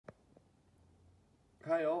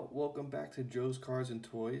Hi all, welcome back to Joe's Cars and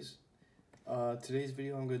Toys. Today's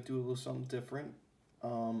video I'm going to do a little something different.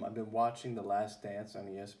 I've been watching The Last Dance on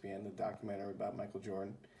ESPN, the documentary about Michael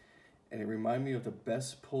Jordan, and it reminded me of the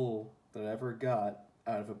best pull that I ever got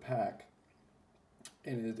out of a pack.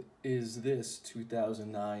 And it is this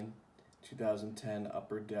 2009-2010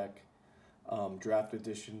 Upper Deck Draft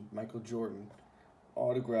Edition Michael Jordan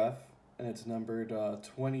autograph, and it's numbered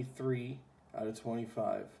 23 out of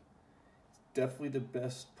 25. Definitely the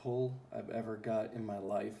best pull I've ever got in my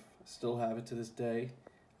life. Still have it to this day,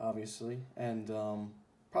 obviously, and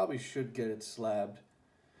probably should get it slabbed.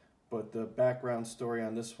 But the background story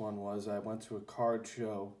on this one was I went to a card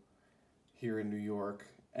show here in New York,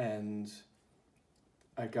 and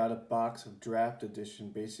I got a box of Draft Edition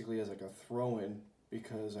basically as like a throw-in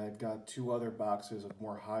because I had got two other boxes of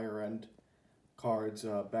more higher-end cards.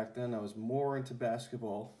 Back then I was more into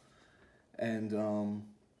basketball, and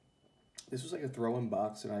this was like a throw-in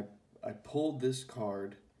box, and I pulled this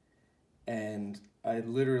card, and I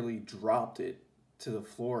literally dropped it to the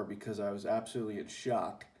floor because I was absolutely in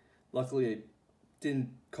shock. Luckily, it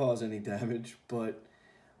didn't cause any damage, but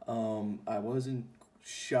I was in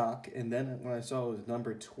shock. And then when I saw it was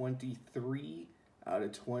number 23 out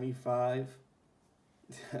of 25,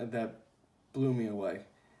 that blew me away.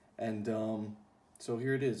 And so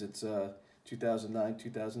here it is. It's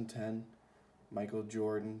 2009-2010 Michael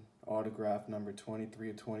Jordan autograph number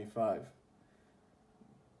 23 of 25.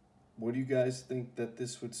 What do you guys think that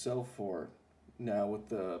this would sell for now with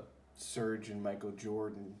the surge in Michael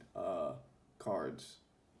Jordan cards?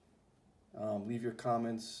 Leave your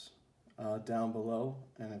comments down below,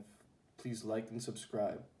 and please like and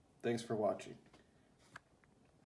subscribe. Thanks for watching.